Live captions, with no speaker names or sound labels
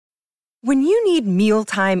When you need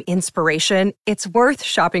mealtime inspiration, it's worth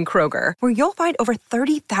shopping Kroger, where you'll find over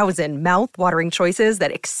 30,000 mouth-watering choices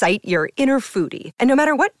that excite your inner foodie. And no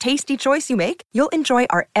matter what tasty choice you make, you'll enjoy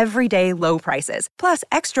our everyday low prices, plus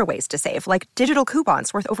extra ways to save, like digital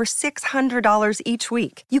coupons worth over $600 each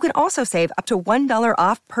week. You can also save up to $1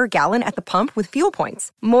 off per gallon at the pump with fuel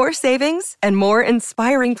points. More savings and more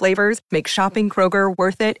inspiring flavors make shopping Kroger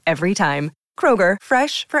worth it every time. Kroger,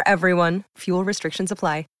 fresh for everyone. Fuel restrictions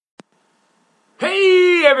apply.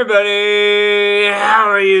 Hey everybody, how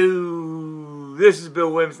are you? This is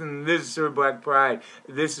Bill Williamson, this is Sir Black Pride,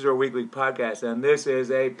 this is our weekly podcast, and this is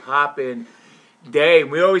a poppin' day.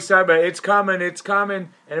 We always talk about it's coming,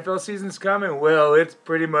 NFL season's coming. Well, it's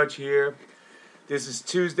pretty much here. This is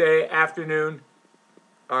Tuesday afternoon.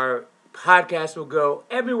 Our podcast will go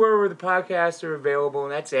everywhere where the podcasts are available,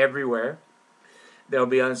 and that's everywhere. They'll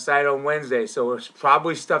be on site on Wednesday, so there's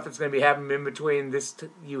probably stuff that's going to be happening in between this.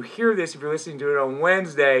 You hear this if you're listening to it on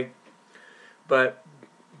Wednesday, but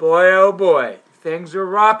boy, oh boy, things are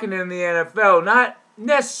rocking in the NFL. Not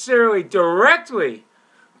necessarily directly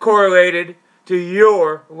correlated to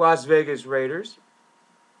your Las Vegas Raiders,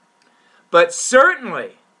 but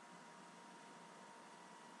certainly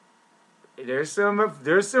there's some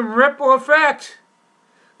ripple effect.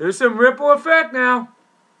 There's some ripple effect now.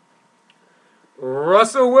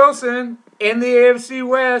 Russell Wilson in the AFC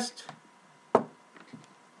West.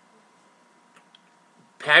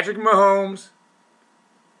 Patrick Mahomes.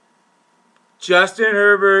 Justin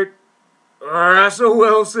Herbert. Russell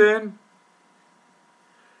Wilson.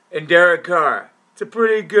 And Derek Carr. It's a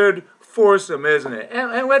pretty good foursome, isn't it?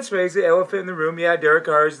 And let's face it, elephant in the room. Yeah, Derek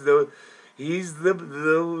Carr is the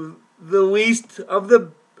least of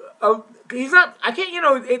the. He's not. I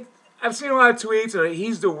can't. I've seen a lot of tweets, and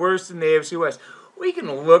he's the worst in the AFC West. We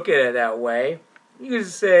can look at it that way. You can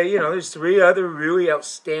just say, there's three other really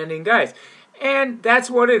outstanding guys. And that's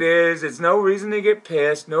what it is. It's no reason to get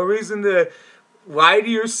pissed. No reason to lie to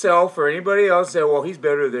yourself or anybody else. Say, well, he's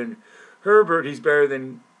better than Herbert. He's better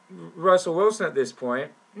than Russell Wilson at this point.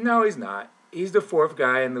 No, he's not. He's the fourth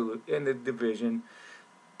guy in the division.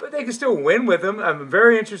 But they can still win with him. I'm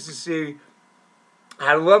very interested to see.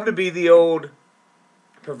 I'd love to be the old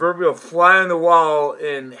proverbial fly on the wall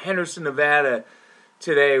in Henderson, Nevada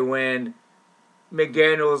today when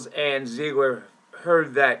McDaniels and Ziegler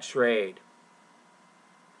heard that trade.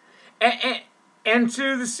 And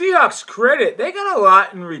to the Seahawks' credit, they got a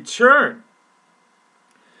lot in return.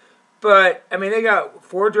 But, they got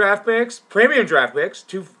 4 draft picks, premium draft picks,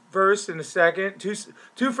 2 firsts and a second,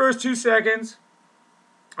 two firsts, 2 seconds,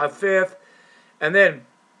 a fifth, and then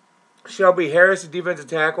Shelby Harris, a defensive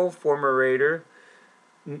tackle, former Raider,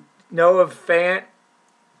 Noah Fant,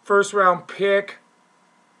 first-round pick.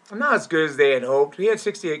 Not as good as they had hoped. He had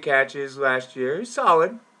 68 catches last year. He's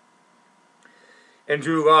solid. And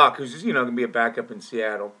Drew Lock, who's just, going to be a backup in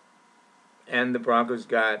Seattle. And the Broncos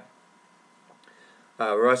got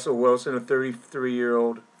Russell Wilson, a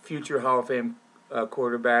 33-year-old future Hall of Fame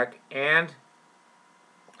quarterback, and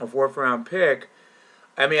a 4th-round pick.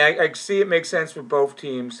 I see it makes sense for both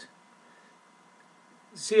teams.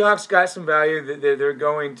 Seahawks got some value that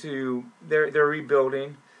they're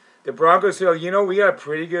rebuilding. The Broncos feel, we got a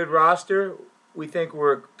pretty good roster. We think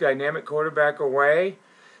we're a dynamic quarterback away.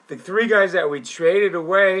 The 3 guys that we traded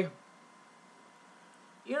away,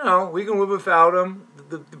 we can live without them.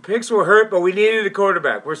 The picks were hurt, but we needed a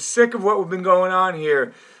quarterback. We're sick of what we've been going on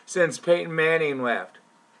here since Peyton Manning left.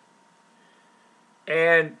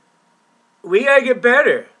 And we got to get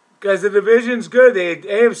better because the division's good. The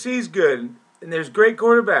AFC's good. And there's great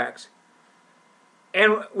quarterbacks.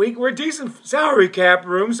 And we're decent salary cap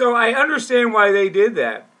room, so I understand why they did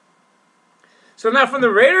that. So now from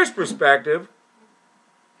the Raiders' perspective,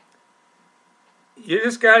 you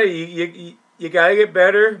just gotta you gotta get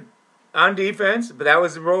better on defense, but that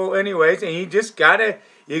was the role anyways, and you gotta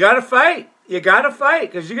fight. You gotta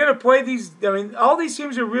fight, because you're gonna play these all these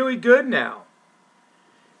teams are really good now.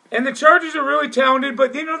 And the Chargers are really talented,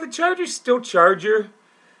 but the Chargers still Charger.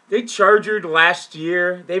 They chargered last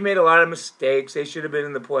year. They made a lot of mistakes. They should have been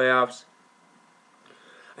in the playoffs.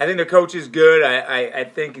 I think the coach is good. I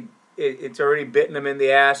think it's already bitten him in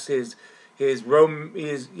the ass. His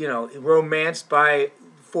romanced by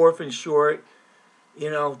 4th and short.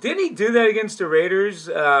 Didn't he do that against the Raiders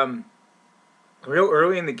real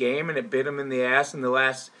early in the game, and it bit him in the ass in the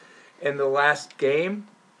last game?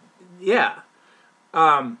 Yeah.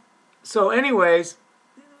 So, anyways.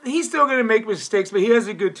 He's still going to make mistakes, but he has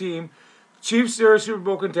a good team. Chiefs are a Super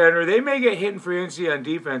Bowl contender. They may get hit in free agency on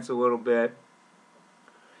defense a little bit.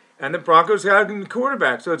 And the Broncos have a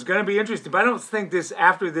quarterback, so it's going to be interesting. But I don't think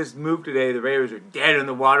after this move today, the Raiders are dead in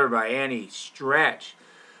the water by any stretch.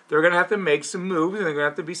 They're going to have to make some moves, and they're going to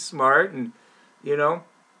have to be smart. And,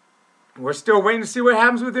 we're still waiting to see what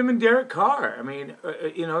happens with him and Derek Carr. I mean,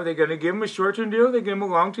 they're going to give him a short-term deal, they give him a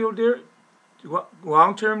long-term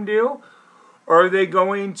deal, or are they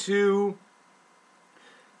going to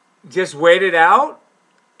just wait it out?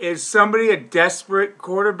 Is somebody a desperate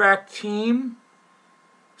quarterback team,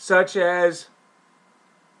 such as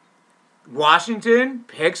Washington,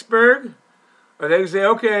 Pittsburgh? Or they say,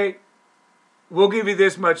 okay, we'll give you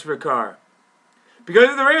this much for Carr.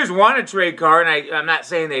 Because if the Raiders want to trade Carr, and I'm not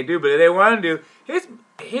saying they do, but if they want to do,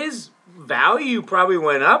 his value probably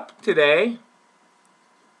went up today.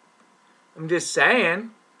 I'm just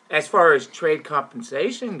saying, as far as trade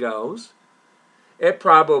compensation goes, it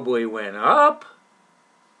probably went up.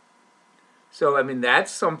 So,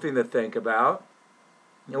 that's something to think about.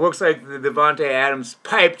 It looks like the Davante Adams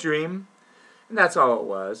pipe dream, and that's all it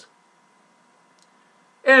was.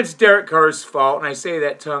 And it's Derek Carr's fault, and I say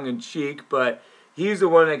that tongue-in-cheek, but he's the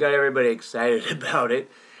one that got everybody excited about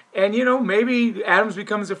it. And, maybe Adams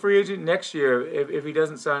becomes a free agent next year if he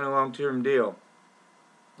doesn't sign a long-term deal.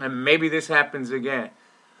 And maybe this happens again.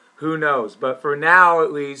 Who knows? But for now,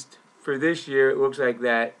 at least, for this year, it looks like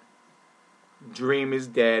that dream is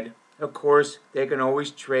dead. Of course, they can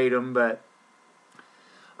always trade him, but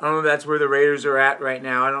I don't know if that's where the Raiders are at right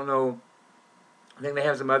now. I don't know. I think they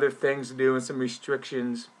have some other things to do and some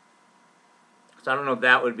restrictions. So I don't know if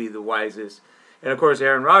that would be the wisest. And, of course,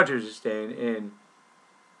 Aaron Rodgers is staying in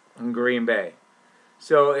Green Bay.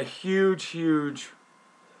 So a huge, huge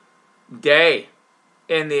day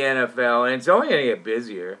in the NFL. And it's only going to get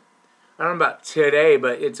busier. I don't know about today,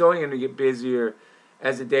 but it's only going to get busier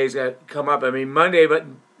as the days come up. Monday, but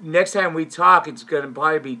next time we talk, it's going to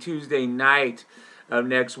probably be Tuesday night of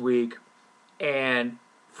next week. And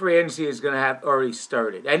free agency is going to have already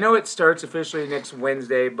started. I know it starts officially next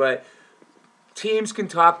Wednesday, but teams can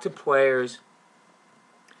talk to players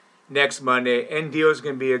next Monday, and deals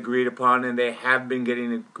can be agreed upon, and they have been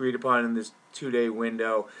getting agreed upon in this 2-day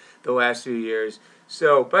window the last few years.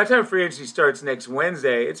 So by the time free agency starts next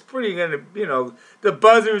Wednesday, it's pretty going to, the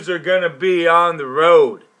buzzers are going to be on the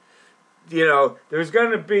road. There's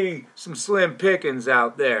going to be some slim pickings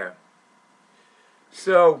out there.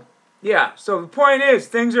 So, yeah. So the point is,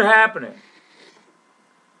 things are happening.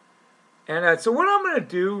 And so what I'm going to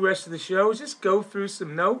do the rest of the show is just go through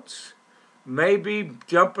some notes, maybe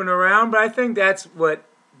jumping around, but I think that's what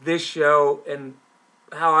this show and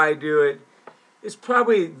how I do it is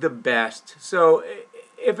probably the best. So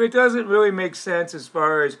if it doesn't really make sense as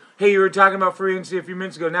far as, hey, you were talking about free agency a few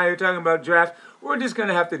minutes ago, now you're talking about draft, we're just going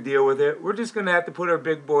to have to deal with it. We're just going to have to put our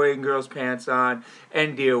big boy and girls pants on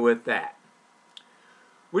and deal with that.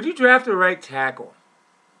 Would you draft a right tackle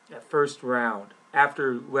at first round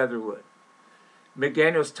after Leatherwood?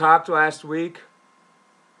 McDaniels talked last week.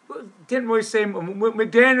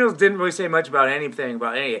 McDaniels didn't really say much about anything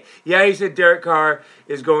about any of it. Yeah, he said Derek Carr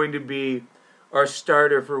is going to be our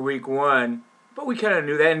starter for week 1, but we kind of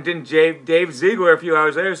knew that. And then Dave Ziegler a few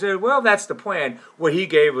hours later said, well, that's the plan. What he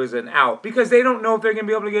gave was an out because they don't know if they're going to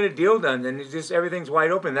be able to get a deal done, and it's just everything's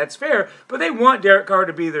wide open. That's fair, but they want Derek Carr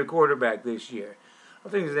to be their quarterback this year. I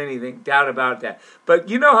don't think there's any doubt about that. But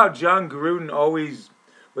you know how John Gruden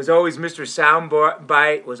was always Mr.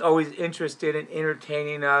 Soundbite, was always interested in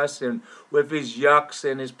entertaining us and with his yucks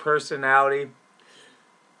and his personality.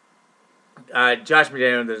 Josh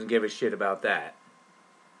McDaniels doesn't give a shit about that.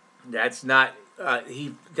 That's not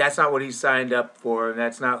what he signed up for, and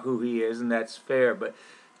that's not who he is, and that's fair. But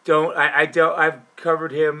I've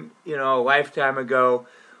covered him, a lifetime ago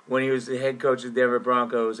when he was the head coach of the Denver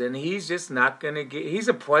Broncos, and he's just not going to get. He's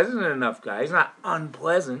a pleasant enough guy. He's not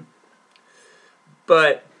unpleasant.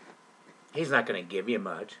 But he's not going to give you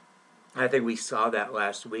much. I think we saw that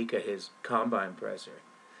last week at his combine presser.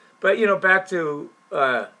 But, back to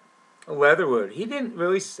Leatherwood. He didn't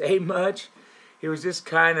really say much. He was just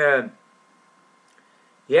kind of,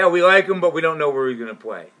 yeah, we like him, but we don't know where he's going to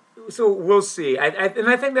play. So we'll see. And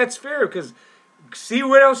I think that's fair because see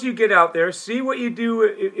what else you get out there. See what you do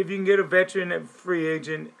if you can get a veteran, a free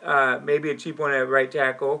agent, maybe a cheap one at right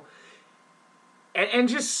tackle. And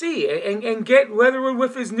just see, and get Leatherwood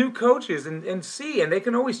with his new coaches, and see, and they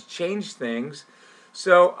can always change things.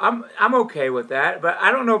 So I'm okay with that, but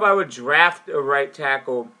I don't know if I would draft a right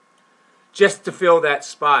tackle just to fill that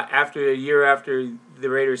spot after a year after the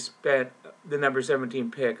Raiders spent the number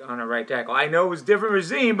 17 pick on a right tackle. I know it was a different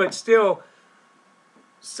regime, but still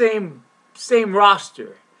same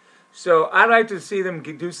roster. So I'd like to see them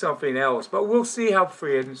do something else, but we'll see how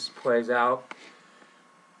free agency plays out.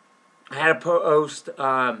 I had a post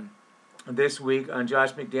this week on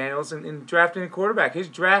Josh McDaniels and drafting a quarterback. His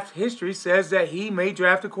draft history says that he may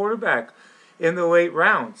draft a quarterback in the late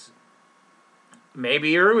rounds.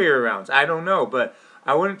 Maybe earlier rounds. I don't know. But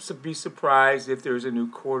I wouldn't be surprised if there's a new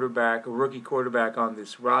quarterback, a rookie quarterback on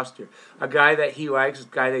this roster. A guy that he likes, a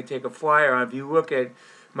guy they take a flyer on. If you look at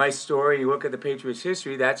my story, you look at the Patriots'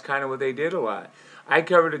 history, that's kind of what they did a lot. I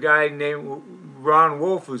covered a guy named Ron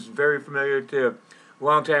Wolf, who's very familiar to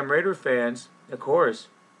longtime Raider fans, of course.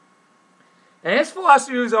 And his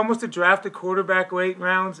philosophy was almost to draft a quarterback late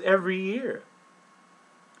rounds every year.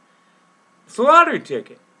 It's a lottery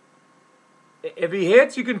ticket. If he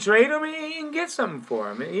hits, you can trade him and you can get something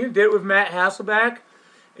for him. And he did it with Matt Hasselbeck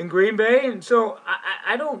in Green Bay, and so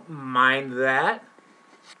I don't mind that.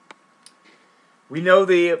 We know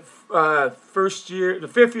the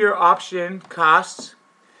fifth year option costs,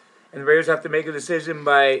 and the Raiders have to make a decision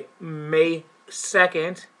by May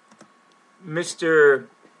 2nd. Mr.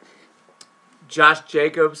 Josh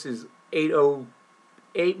Jacobs is $8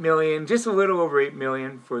 million, just a little over $8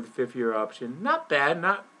 million for the fifth year option. Not bad,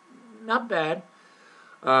 not bad.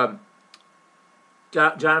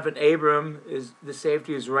 Jonathan Abram is the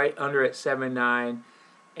safety is right under at 7.9,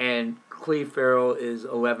 and Cleve Farrell is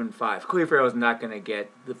 11.5. Cleve Farrell is not going to get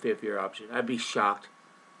the fifth year option. I'd be shocked.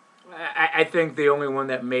 I think the only one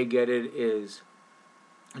that may get it is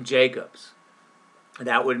Jacobs.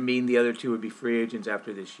 That would mean the other two would be free agents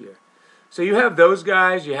after this year. So you have those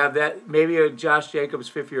guys. You have that maybe a Josh Jacobs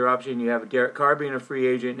fifth year option. You have Derek Carr being a free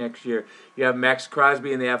agent next year. You have Max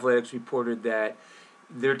Crosby, and the Athletics reported that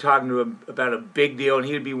they're talking to him about a big deal, and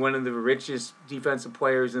he would be one of the richest defensive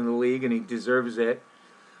players in the league, and he deserves it.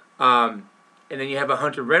 And then you have a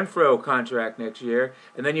Hunter Renfrow contract next year,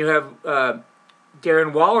 and then you have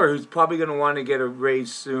Darren Waller, who's probably going to want to get a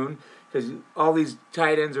raise soon because all these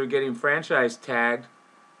tight ends are getting franchise tagged,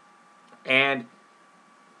 and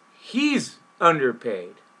he's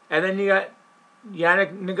underpaid. And then you got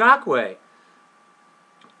Yannick Ngakoue.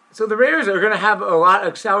 So the Raiders are going to have a lot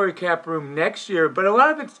of salary cap room next year, but a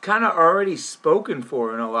lot of it's kind of already spoken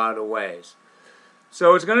for in a lot of ways.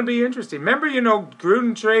 So it's going to be interesting. Remember,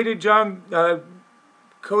 Gruden traded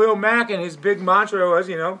Khalil Mack, and his big mantra was,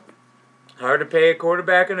 hard to pay a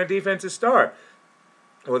quarterback and a defensive star.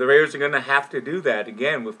 Well, the Raiders are going to have to do that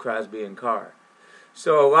again with Crosby and Carr.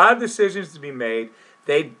 So a lot of decisions to be made.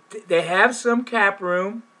 They have some cap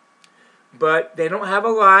room, but they don't have a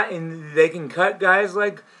lot, and they can cut guys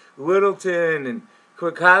like Littleton and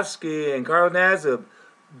Kwiatkowski and Carl Nassib,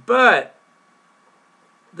 but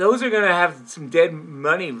those are going to have some dead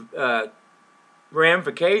money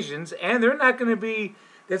ramifications, and that's not going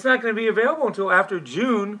to be available until after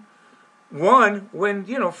June 1,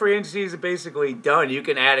 when free agency is basically done. You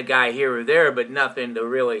can add a guy here or there, but nothing to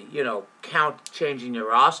really count changing your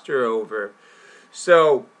roster over.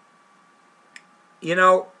 So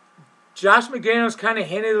Josh McDaniels kind of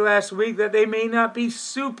hinted last week that they may not be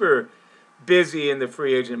super busy in the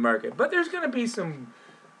free agent market. But there's going to be some...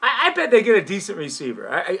 I bet they get a decent receiver.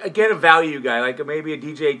 I get a value guy, like maybe a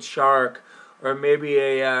DJ Chark or maybe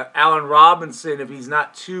a Allen Robinson if he's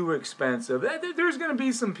not too expensive. There's going to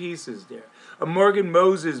be some pieces there. A Morgan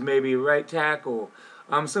Moses maybe, right tackle.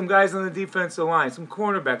 Some guys on the defensive line, some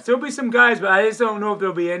cornerbacks. There'll be some guys, but I just don't know if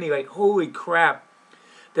there'll be any, like, holy crap,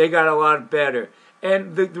 they got a lot better.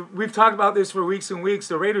 And we've talked about this for weeks and weeks.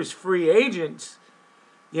 The Raiders' free agents,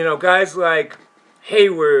 guys like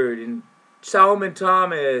Hayward and Solomon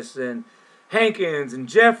Thomas and Hankins and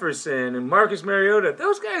Jefferson and Marcus Mariota,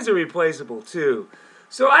 those guys are replaceable too.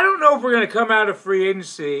 So I don't know if we're going to come out of free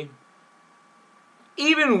agency,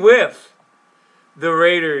 even with the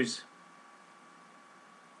Raiders,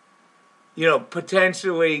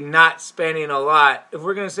 potentially not spending a lot, if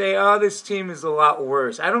we're going to say, oh, this team is a lot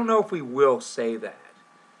worse. I don't know if we will say that.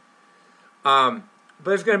 But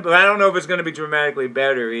I don't know if it's going to be dramatically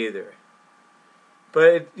better either.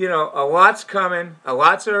 But, a lot's coming. A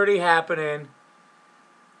lot's already happening.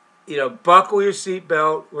 Buckle your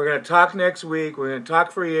seatbelt. We're going to talk next week. We're going to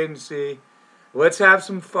talk free agency. Let's have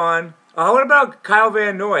some fun. What about Kyle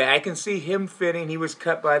Van Noy? I can see him fitting. He was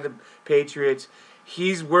cut by the Patriots.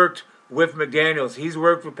 He's worked with McDaniels. He's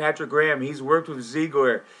worked with Patrick Graham. He's worked with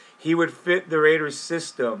Ziegler. He would fit the Raiders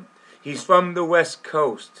system. He's from the West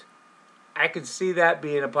Coast. I could see that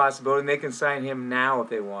being a possibility, and they can sign him now if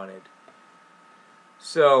they wanted.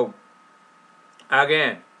 So,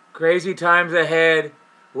 again, crazy times ahead.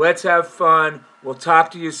 Let's have fun. We'll talk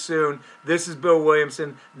to you soon. This is Bill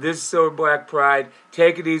Williamson. This is Silver Black Pride.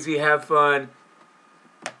 Take it easy. Have fun.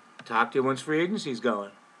 Talk to you once free agency's going.